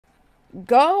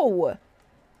Go!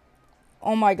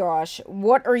 Oh my gosh.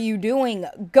 What are you doing?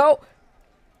 Go!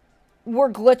 We're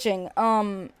glitching.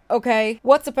 Okay.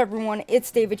 What's up, everyone?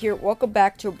 It's David here. Welcome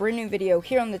back to a brand new video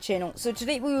here on the channel. So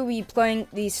today we will be playing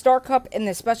the Star Cup and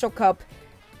the Special Cup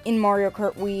in Mario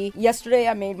Kart Wii. Yesterday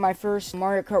I made my first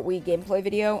Mario Kart Wii gameplay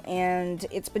video, and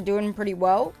it's been doing pretty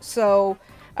well. So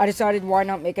I decided why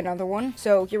not make another one.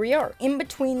 So here we are. In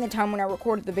between the time when I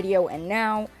recorded the video and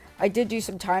now, I did do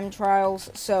some time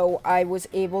trials, so I was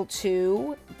able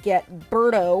to get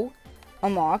Birdo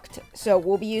unlocked. So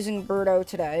we'll be using Birdo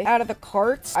today. Out of the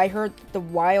carts, I heard that the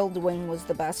Wild Wing was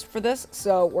the best for this,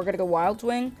 so we're gonna go Wild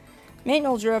Wing,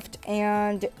 Manual Drift,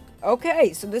 and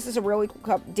okay, so this is a really cool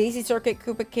cup. Daisy Circuit,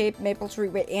 Koopa Cape, Maple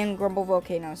Treeway, and Grumble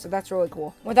Volcano, so that's really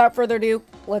cool. Without further ado,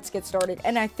 let's get started.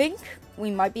 And I think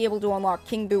we might be able to unlock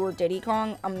King Boo or Diddy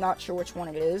Kong. I'm not sure which one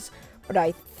it is, but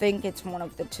I think it's one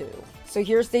of the two. So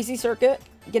here's Daisy Circuit.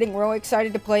 Getting really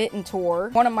excited to play it in Tour.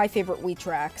 One of my favorite Wii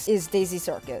tracks is Daisy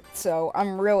Circuit, so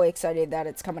I'm really excited that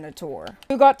it's coming to Tour.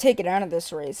 Who got taken out of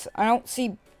this race? I don't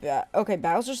see... okay,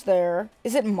 Bowser's there.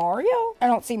 Is it Mario? I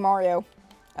don't see Mario.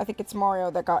 I think it's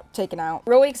Mario that got taken out.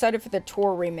 Really excited for the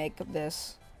Tour remake of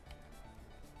this.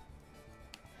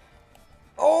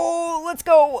 Oh, let's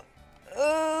go!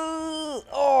 Oh!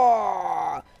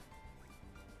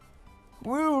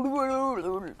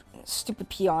 Stupid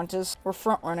Piantas. We're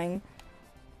front running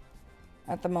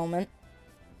at the moment.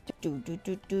 Who's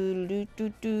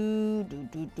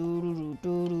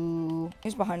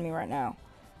behind me right now?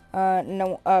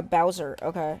 No, Bowser.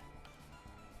 Okay.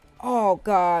 Oh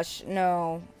gosh,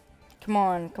 no. Come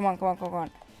on, come on, come on, come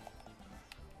on.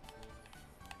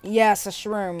 Yes, a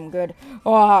shroom. Good.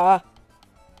 Ah,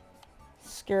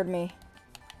 scared me.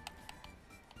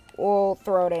 We'll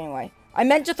throw it anyway. I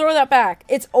meant to throw that back.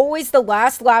 It's always the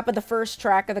last lap of the first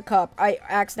track of the cup. I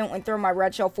accidentally throw my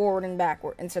red shell forward and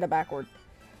backward instead of backward.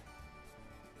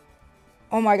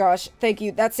 Oh my gosh. Thank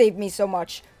you. That saved me so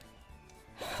much.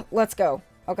 Let's go.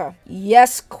 Okay.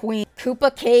 Yes, Queen.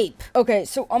 Koopa Cape. Okay,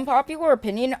 so unpopular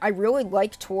opinion, I really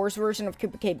like Tour's version of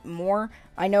Koopa Cape more.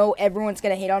 I know everyone's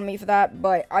gonna hate on me for that,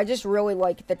 but I just really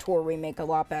like the Tour remake a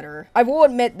lot better. I will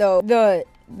admit, though,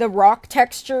 the rock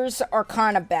textures are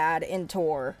kind of bad in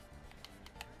Tour.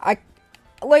 I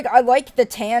like the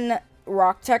tan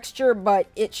rock texture, but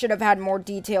it should have had more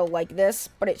detail like this,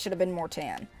 but it should have been more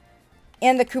tan.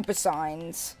 And the Koopa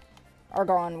signs are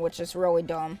gone, which is really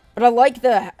dumb. But I like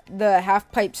the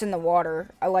half pipes in the water.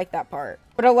 I like that part.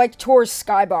 But I like Tour's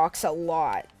skybox a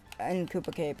lot in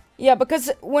Koopa Cape. Yeah,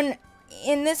 because when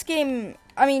in this game,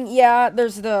 I mean, yeah,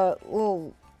 there's the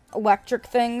little electric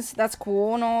things. That's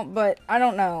cool and all, but I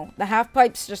don't know. The half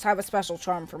pipes just have a special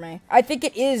charm for me. I think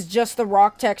it is just the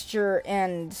rock texture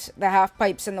and the half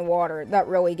pipes in the water that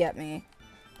really get me.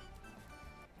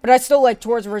 But I still like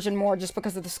Tour's version more just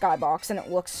because of the skybox, and it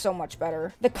looks so much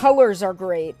better. The colors are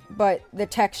great, but the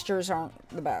textures aren't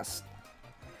the best.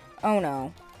 Oh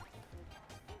no.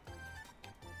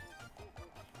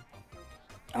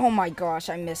 Oh my gosh,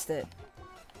 I missed it.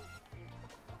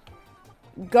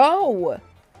 Go!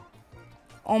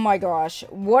 Oh my gosh,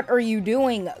 what are you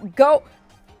doing? Go!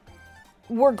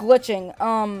 We're glitching.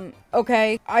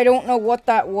 Okay. I don't know what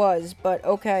that was, but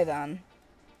okay then.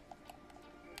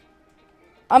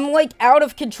 I'm, like, out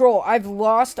of control. I've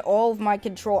lost all of my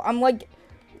control. I'm, like,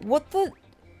 what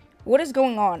is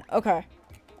going on? Okay.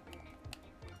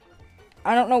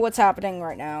 I don't know what's happening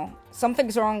right now.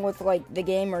 Something's wrong with, like, the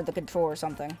game or the control or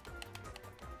something.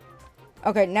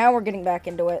 Okay, now we're getting back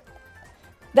into it.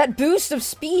 That boost of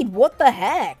speed, what the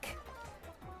heck?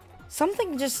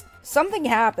 Something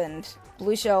happened.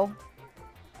 Blue shell.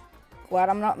 Glad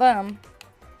I'm not them.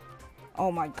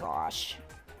 Oh my gosh.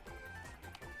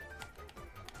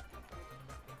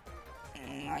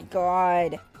 My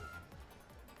god.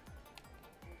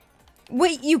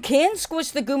 Wait, you can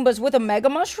squish the Goombas with a Mega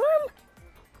Mushroom?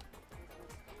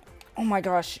 Oh my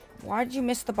gosh. Why did you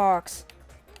miss the box?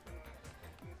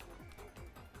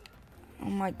 Oh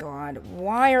my god.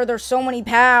 Why are there so many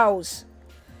POWs?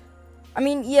 I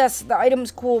mean, yes, the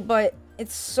item's cool, but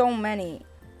it's so many.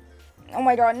 Oh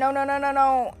my god. No, no, no, no,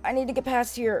 no. I need to get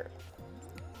past here.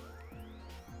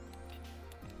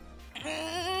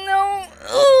 No.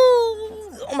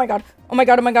 Oh my god. Oh my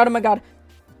god, oh my god, oh my god.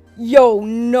 Yo,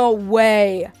 no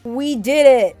way. We did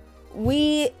it.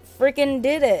 We freaking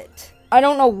did it. I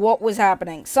don't know what was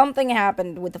happening. Something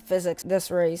happened with the physics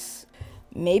this race.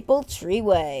 Maple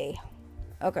Treeway.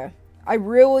 Okay. I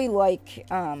really like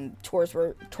Tour's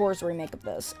remake of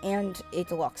this, and 8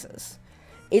 Deluxe's.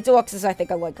 8 Deluxe's I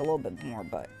think I like a little bit more,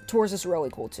 but Tour's is really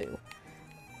cool too.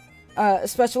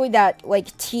 Especially that,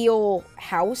 like, teal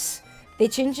house. They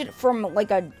changed it from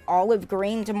like a olive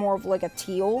green to more of like a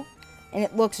teal, and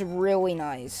it looks really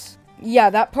nice. Yeah,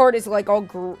 that part is like all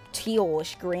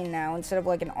tealish green now instead of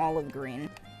like an olive green.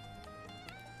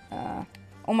 Oh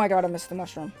my god, I missed the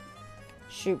mushroom.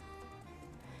 Shoot.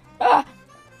 Ah!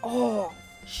 Oh,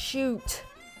 shoot.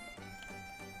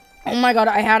 Oh my god,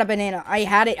 I had a banana. I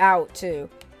had it out, too.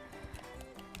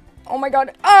 Oh my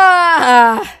god.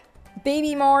 Ah!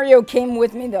 Baby Mario came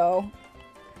with me, though.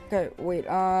 Okay, wait.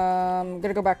 I'm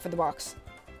gonna go back for the box.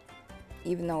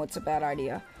 Even though it's a bad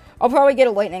idea. I'll probably get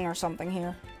a lightning or something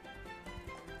here.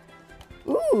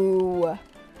 Ooh.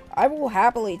 I will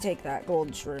happily take that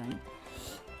gold shroom.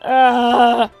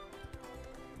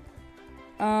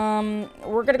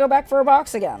 We're gonna go back for a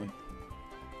box again.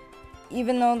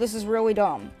 Even though this is really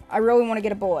dumb. I really want to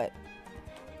get a bullet.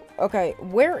 Okay,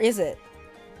 where is it?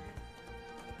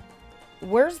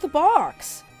 Where's the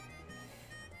box?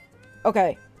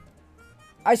 Okay.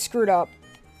 I screwed up.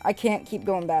 I can't keep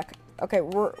going back. Okay,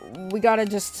 we gotta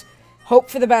just hope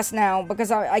for the best now,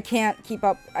 because I can't keep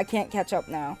up. I can't catch up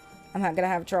now. I'm not gonna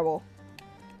have trouble.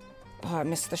 Oh, I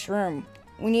missed the shroom.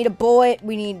 We need a bullet.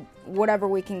 We need whatever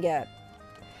we can get.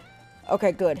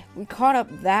 Okay, good. We caught up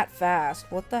that fast.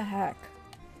 What the heck?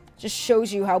 Just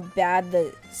shows you how bad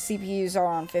the CPUs are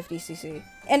on 50cc.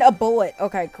 And a bullet.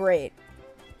 Okay, great.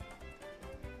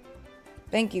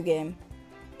 Thank you, game.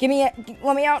 Give me it.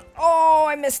 Let me out. Oh,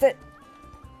 I missed it.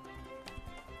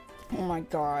 Oh my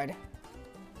god.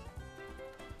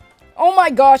 Oh my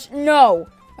gosh, no.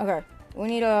 Okay, we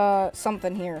need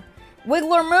something here.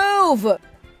 Wiggler, move!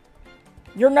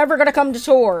 You're never gonna come to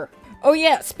tour. Oh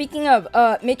yeah, speaking of,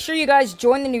 make sure you guys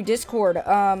join the new Discord.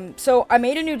 So I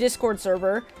made a new Discord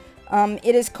server.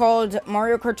 It is called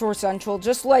Mario Kart Tour Central,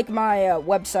 just like my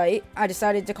website. I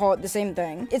decided to call it the same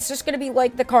thing. It's just gonna be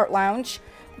like the Kart Lounge,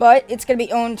 but it's gonna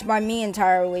be owned by me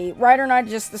entirely. Ryder and I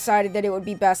just decided that it would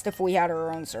be best if we had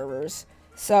our own servers.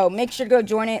 So, make sure to go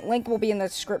join it. Link will be in the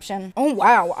description. Oh,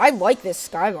 wow. I like this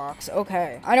skybox.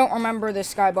 Okay. I don't remember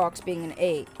this skybox being an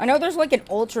 8. I know there's like an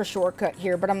ultra shortcut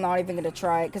here, but I'm not even going to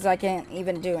try it because I can't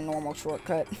even do a normal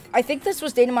shortcut. I think this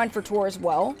was data mined for tour as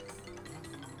well.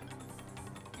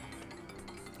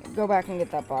 Go back and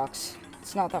get that box.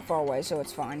 It's not that far away, so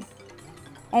it's fine.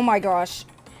 Oh my gosh.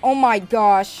 Oh my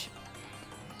gosh.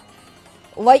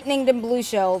 Lightninged and blue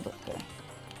shelled. Okay.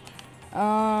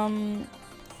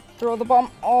 Throw the bomb.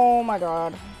 Oh my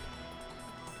god.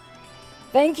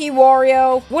 Thank you,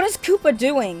 Wario. What is Koopa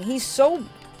doing? He's so,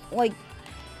 like...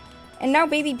 And now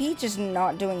Baby Peach is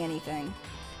not doing anything.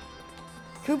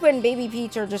 Koopa and Baby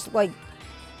Peach are just, like,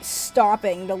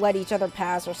 stopping to let each other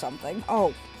pass or something.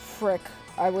 Oh, frick.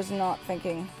 I was not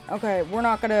thinking. Okay, we're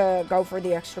not gonna go for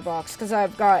the extra box, because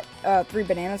I've got 3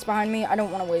 bananas behind me. I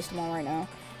don't want to waste them all right now.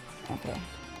 Okay.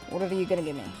 What are you gonna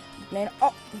give me? Banana?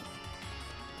 Oh!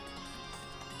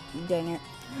 Dang it.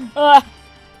 Oh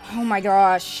my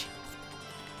gosh.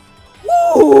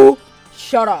 Woo!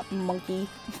 Shut up, monkey.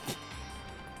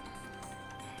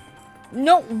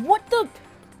 No, what the?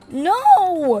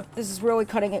 No! This is really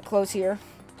cutting it close here.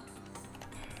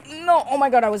 No, oh my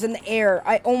god, I was in the air.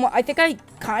 I think I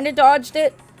kind of dodged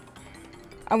it.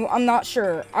 I'm not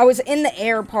sure. I was in the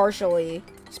air partially.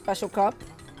 Special cup.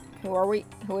 Who are we?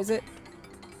 Who is it?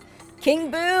 King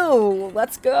Boo!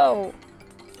 Let's go.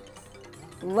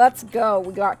 Let's go.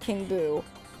 We got King Boo.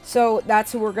 So,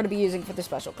 that's who we're going to be using for the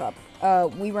special cup.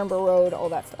 We Rainbow Road, all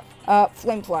that stuff.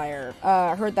 Flame Flyer.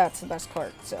 I heard that's the best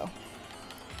cart, so.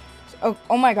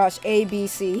 Oh my gosh, A, B,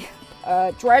 C.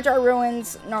 Dry Jar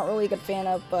Ruins, not really a good fan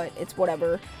of, but it's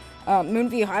whatever.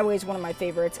 Moonview Highway is one of my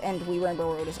favorites, and We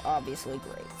Rainbow Road is obviously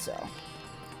great, so.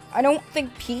 I don't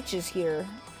think Peach is here.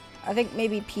 I think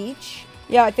maybe Peach?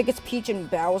 Yeah, I think it's Peach and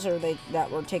Bowser that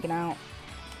were taken out.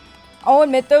 I'll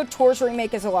admit, though, Tour's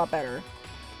Remake is a lot better.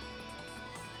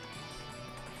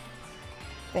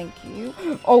 Thank you.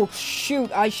 Oh,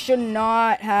 shoot. I should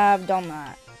not have done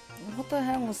that. What the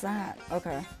hell was that?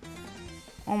 Okay.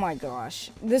 Oh, my gosh.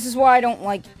 This is why I don't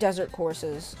like desert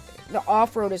courses. The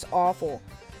off-road is awful.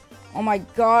 Oh, my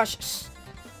gosh.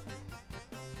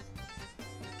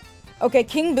 Okay,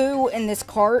 King Boo in this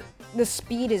cart, the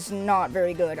speed is not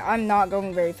very good. I'm not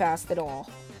going very fast at all.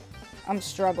 I'm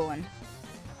struggling.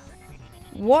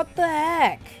 What the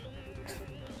heck?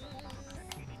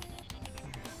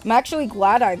 I'm actually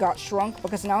glad I got shrunk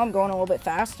because now I'm going a little bit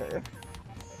faster.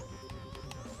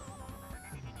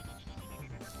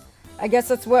 I guess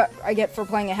that's what I get for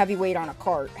playing a heavyweight on a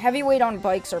cart. Heavyweight on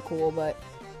bikes are cool, but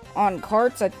on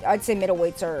carts, I'd say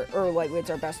middleweights or lightweights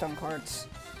are best on carts.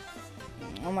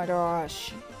 Oh my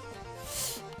gosh.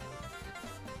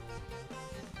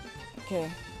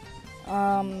 Okay.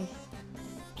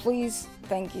 Please,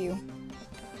 thank you.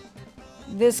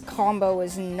 This combo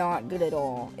is not good at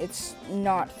all. It's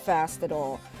not fast at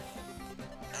all.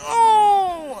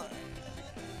 Oh!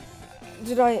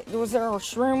 Was there a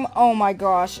shroom? Oh my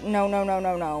gosh. No, no, no,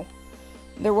 no, no.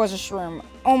 There was a shroom.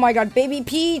 Oh my god, Baby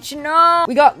Peach, no!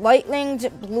 We got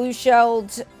lightlinged, blue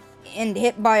shelled, and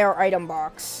hit by our item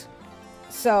box.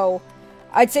 So,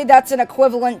 I'd say that's an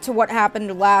equivalent to what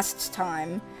happened last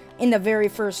time in the very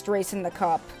first race in the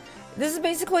cup. This is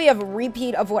basically a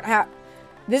repeat of what happened.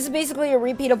 This is basically a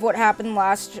repeat of what happened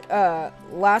last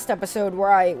episode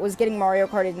where I was getting Mario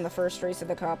Karted in the first race of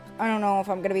the cup. I don't know if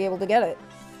I'm gonna be able to get it.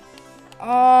 No.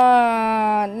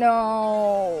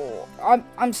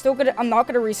 I'm not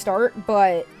gonna restart,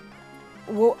 but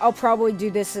I'll probably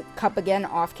do this cup again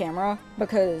off camera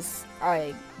because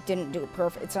I didn't do it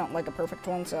perfect. It's not like a perfect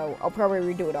one, so I'll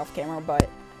probably redo it off camera, but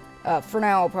for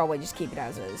now I'll probably just keep it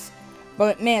as is.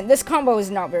 But man, this combo is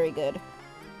not very good.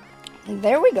 And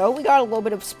there we go. We got a little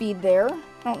bit of speed there. I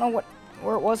don't know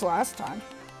where it was last time.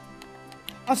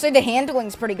 I'll say the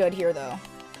handling's pretty good here, though.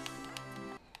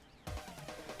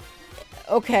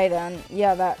 Okay, then.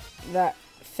 Yeah, that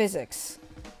physics.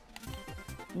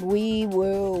 Wee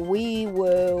woo, wee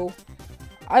woo.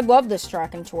 I love this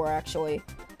track in Tour, actually.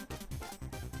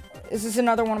 This is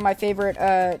another one of my favorite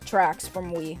tracks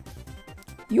from Wii.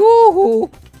 Yoo-hoo!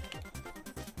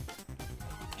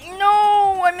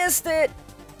 No, I missed it.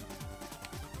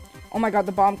 Oh my god,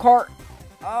 the bomb cart.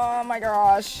 Oh my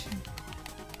gosh.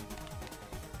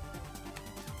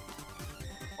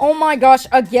 Oh my gosh,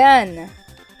 again.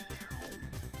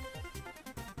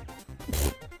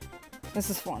 This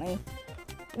is funny.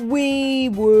 Wee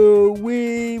woo,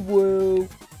 wee woo.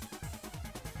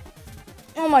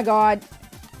 Oh my god.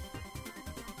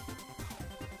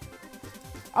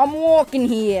 I'm walking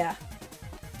here.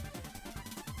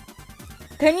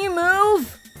 Can you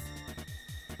move?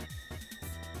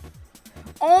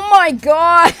 Oh my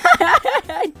god!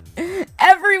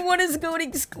 Everyone is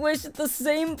going squish at the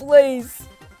same place.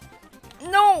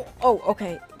 No! Oh,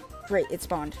 okay. Great, it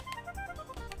spawned.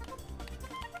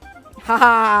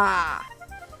 Haha!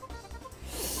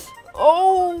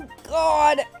 Oh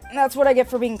god! That's what I get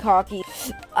for being cocky.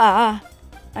 I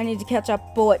need to catch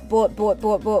up. Bullet, bullet, bullet,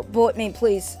 bullet, bullet, bullet me,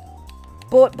 please.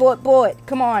 Bullet, bullet, bullet.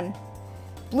 Come on.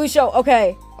 Blue shell.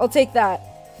 Okay, I'll take that.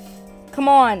 Come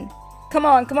on. Come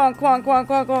on, come on, come on, come on,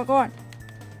 come on, come on, come on.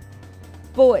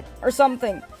 Bullet or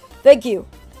something. Thank you.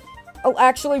 I'll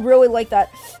actually really like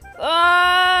that.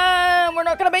 We're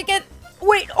not gonna make it.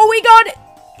 Wait, oh, we got it.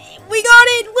 We got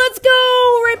it. Let's go.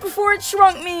 Right before it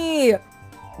shrunk me.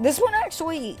 This one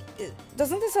actually,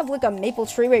 doesn't this have like a Maple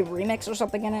Treeway remix or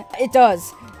something in it? It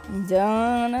does.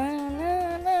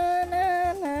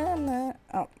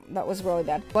 Oh, that was really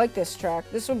bad. I like this track.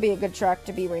 This would be a good track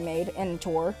to be remade in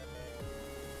Tour.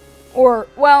 Or,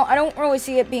 well, I don't really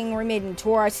see it being remade in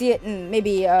Tour. I see it in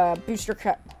maybe Booster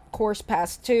Course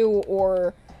Pass 2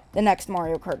 or the next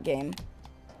Mario Kart game.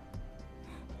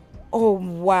 Oh,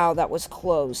 wow, that was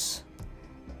close.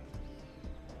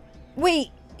 Wait,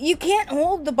 you can't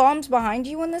hold the bombs behind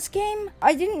you in this game?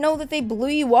 I didn't know that they blew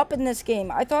you up in this game.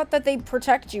 I thought that they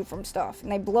protect you from stuff, and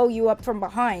they blow you up from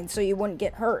behind so you wouldn't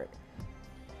get hurt.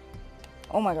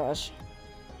 Oh my gosh.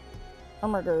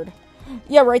 Armor Gird.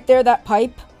 Yeah, right there, that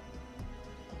pipe.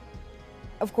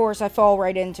 Of course, I fall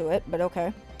right into it, but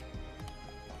okay.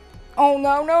 Oh,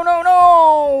 no, no, no,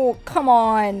 no! Come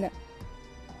on.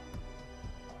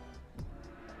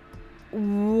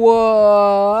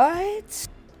 What?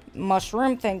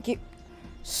 Mushroom, thank you.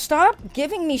 Stop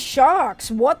giving me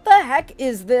shocks. What the heck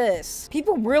is this?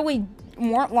 People really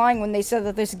weren't lying when they said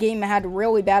that this game had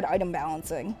really bad item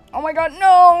balancing. Oh my god,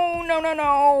 no! No, no,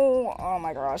 no! Oh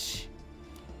my gosh.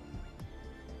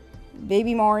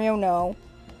 Baby Mario, no.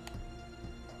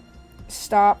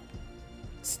 Stop.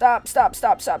 Stop, stop,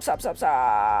 stop, stop, stop, stop,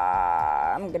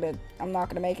 stop. I'm not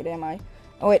gonna make it, am I?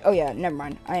 Oh wait, oh yeah, never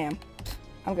mind. I am.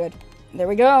 I'm good. There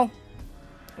we go.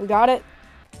 We got it.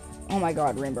 Oh my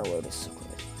god, Rainbow Road is so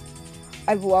good.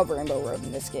 I love Rainbow Road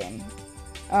in this game.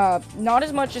 Not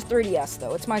as much as 3DS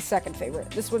though. It's my second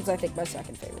favorite. This one's, I think, my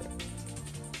second favorite.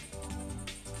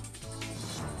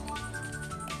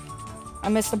 I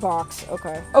missed a box.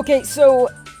 Okay. Okay, so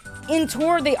in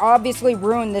Tour, they obviously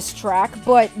ruined this track,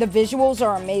 but the visuals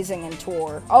are amazing in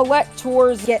Tour. I'll let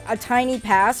Tours get a tiny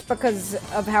pass because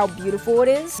of how beautiful it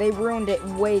is. They ruined it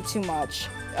way too much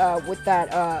with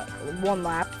that one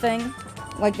lap thing.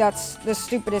 Like, that's the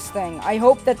stupidest thing. I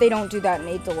hope that they don't do that in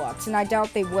 8 Deluxe, and I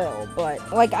doubt they will,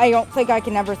 but, like, I don't think I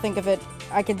can ever think of it,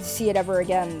 I could see it ever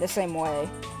again the same way,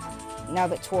 now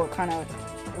that Tour kind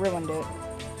of ruined it.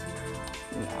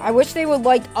 I wish they would,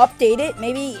 like, update it,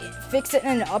 maybe fix it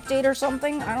in an update or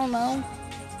something, I don't know.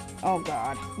 Oh,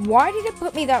 God. Why did it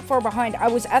put me that far behind? I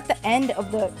was at the end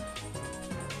of the...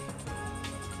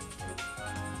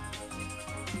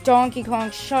 Donkey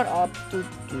Kong, shut up.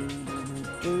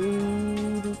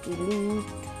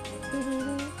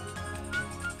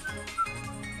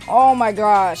 Oh my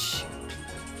gosh.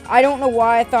 I don't know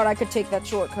why I thought I could take that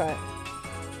shortcut.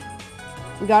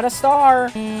 We got a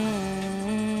star.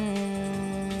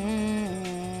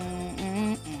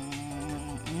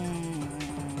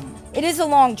 It is a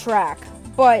long track,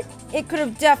 but it could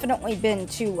have definitely been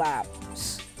 2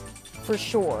 laps. For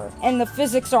sure. And the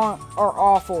physics are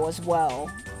awful as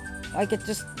well. Like,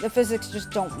 the physics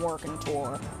just don't work in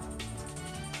Tour.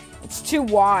 It's too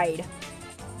wide.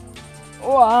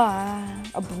 Oh,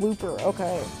 a blooper,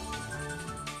 okay.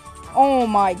 Oh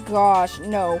my gosh,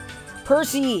 no.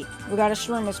 Percy! We got a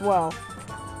shroom as well.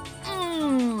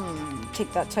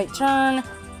 Take that tight turn.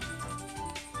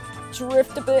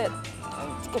 Drift a bit.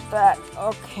 Let's get that.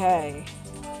 Okay.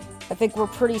 I think we're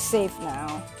pretty safe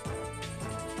now.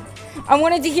 I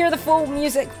wanted to hear the full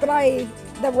music, but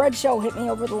the red shell hit me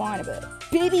over the line a bit.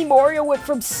 Baby Mario went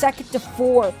from 2nd to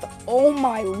 4th. Oh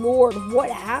my lord, what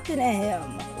happened to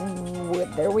him? Ooh,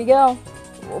 there we go.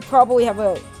 We'll probably have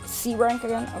a C rank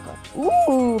again. Okay.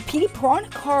 Ooh, Petey Prawn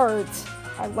Kart.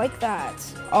 I like that.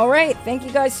 Alright, thank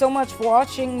you guys so much for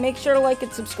watching. Make sure to like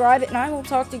and subscribe, and I will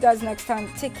talk to you guys next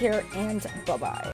time. Take care, and bye-bye.